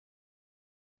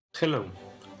Hello,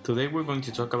 today we're going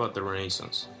to talk about the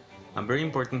Renaissance, a very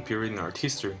important period in art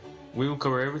history. We will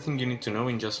cover everything you need to know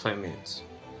in just 5 minutes.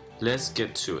 Let's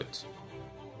get to it.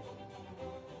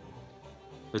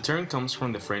 The term comes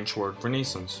from the French word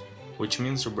Renaissance, which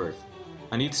means rebirth,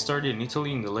 and it started in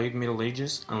Italy in the late Middle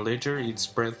Ages and later it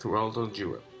spread throughout all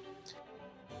Europe.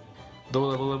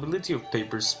 Though the availability of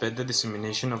papers sped the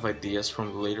dissemination of ideas from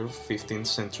the later 15th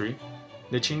century,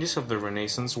 the changes of the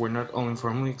Renaissance were not only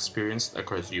formally experienced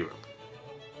across Europe.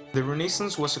 The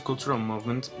Renaissance was a cultural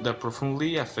movement that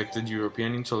profoundly affected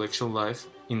European intellectual life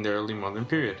in the early modern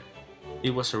period.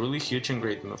 It was a really huge and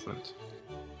great movement.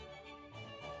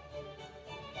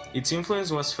 Its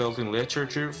influence was felt in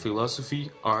literature,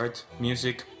 philosophy, art,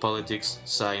 music, politics,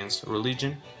 science,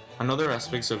 religion, and other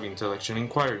aspects of intellectual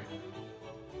inquiry.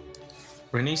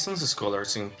 Renaissance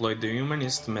scholars employed the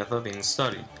humanist method in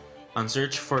study, and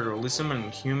searched for realism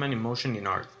and human emotion in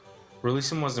art.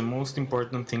 Realism was the most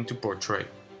important thing to portray.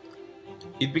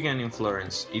 It began in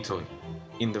Florence, Italy,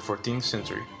 in the 14th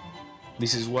century.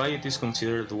 This is why it is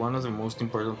considered one of the most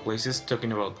important places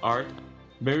talking about art.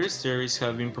 Various theories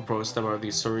have been proposed about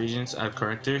its origins and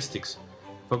characteristics,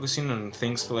 focusing on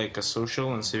things like the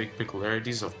social and civic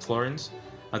peculiarities of Florence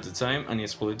at the time and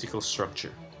its political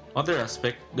structure. Other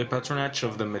aspect, the patronage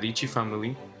of the Medici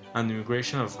family and the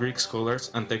immigration of Greek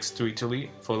scholars and texts to Italy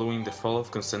following the fall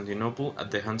of Constantinople at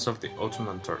the hands of the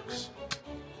Ottoman Turks.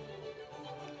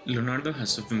 Leonardo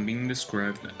has often been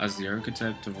described as the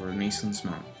archetype of a Renaissance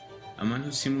man, a man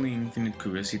whose seemingly infinite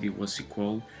curiosity was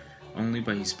equaled only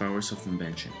by his powers of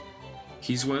invention.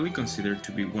 He is widely considered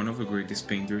to be one of the greatest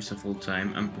painters of all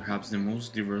time and perhaps the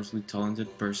most diversely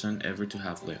talented person ever to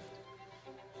have lived.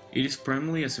 It is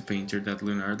primarily as a painter that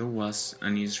Leonardo was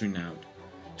and is renowned.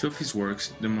 Two of his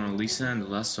works, the Mona Lisa and the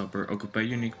Last Supper, occupy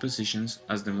unique positions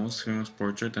as the most famous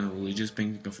portrait and religious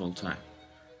painting of all time.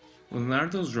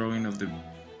 Leonardo's drawing of the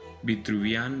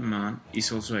Vitruvian Man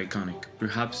is also iconic.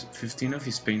 Perhaps 15 of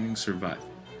his paintings survive,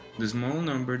 the small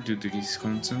number due to his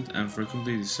constant and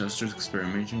frequently disastrous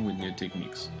experimentation with new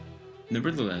techniques.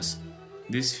 Nevertheless,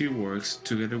 these few works,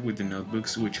 together with the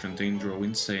notebooks which contain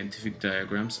drawings, scientific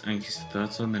diagrams, and his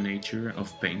thoughts on the nature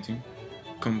of painting,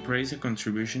 comprise a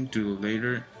contribution to the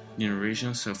later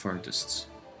generations of artists.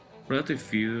 Relatively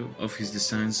few of his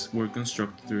designs were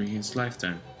constructed during his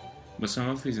lifetime, but some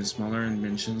of his smaller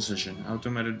inventions such as an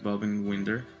automated bobbin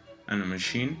winder and a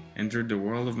machine entered the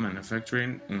world of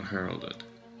manufacturing unheralded.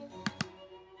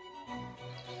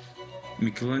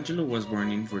 Michelangelo was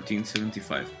born in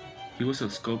 1475. He was a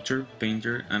sculptor,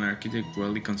 painter, and architect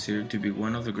widely considered to be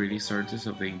one of the greatest artists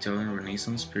of the Italian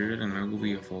Renaissance period and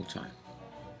arguably of all time.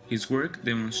 His work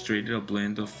demonstrated a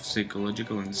blend of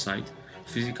psychological insight,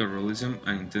 physical realism,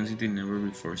 and intensity never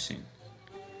before seen.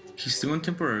 His two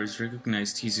contemporaries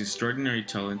recognized his extraordinary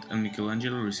talent, and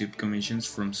Michelangelo received commissions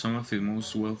from some of the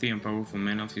most wealthy and powerful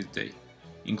men of his day,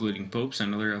 including popes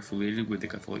and others affiliated with the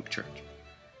Catholic Church.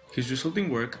 His resulting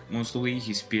work, mostly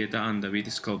his Pieta and David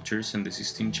sculptures and the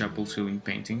Sistine Chapel ceiling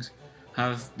paintings,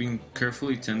 have been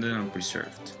carefully tended and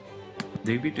preserved.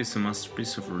 David is a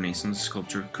masterpiece of Renaissance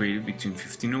sculpture created between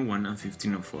 1501 and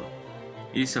 1504.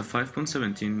 It is a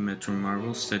 5.17 meter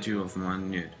marble statue of a man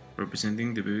nude,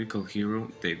 representing the biblical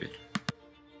hero David.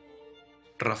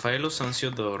 Raffaello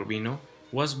Sanzio da Urbino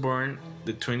was born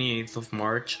the 28th of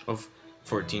March of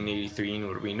 1483 in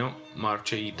Urbino,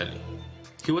 Marche, Italy.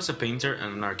 He was a painter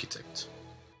and an architect.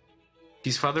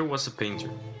 His father was a painter.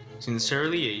 Since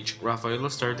early age, Raffaello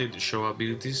started to show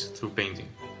abilities through painting.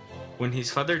 When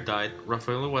his father died,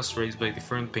 Raffaello was raised by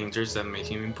different painters that made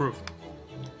him improve.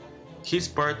 He is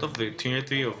part of the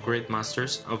trinity of great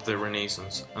masters of the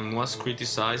Renaissance and was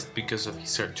criticized because of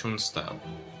his cartoon style.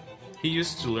 He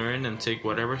used to learn and take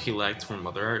whatever he liked from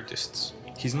other artists.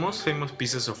 His most famous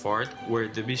pieces of art were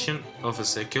the Vision of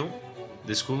Ezekiel,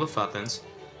 the School of Athens,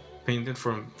 painted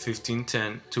from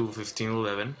 1510 to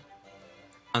 1511,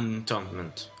 and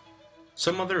Entombment.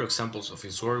 Some other examples of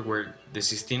his work were the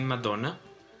Sistine Madonna,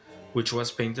 which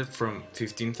was painted from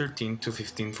 1513 to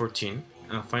 1514,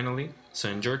 and finally,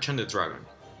 St. George and the Dragon.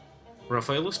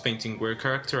 Raffaello's paintings were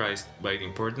characterized by the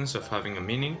importance of having a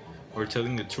meaning or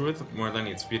telling the truth more than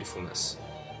its beautifulness,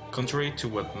 contrary to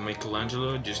what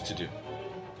Michelangelo used to do.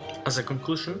 As a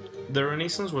conclusion, the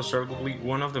Renaissance was arguably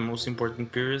one of the most important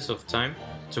periods of time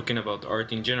talking about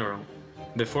art in general.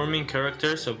 The four main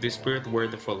characters of this period were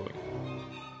the following: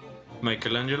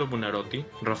 Michelangelo Buonarroti,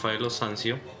 Raffaello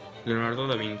Sanzio, Leonardo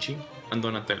da Vinci, and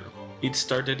Donatello. It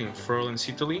started in Florence,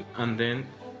 Italy, and then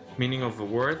meaning of the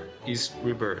word is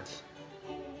rebirth.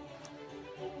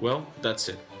 Well, that's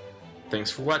it. Thanks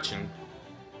for watching.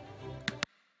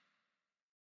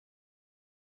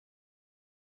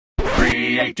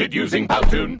 created using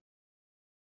Powtoon.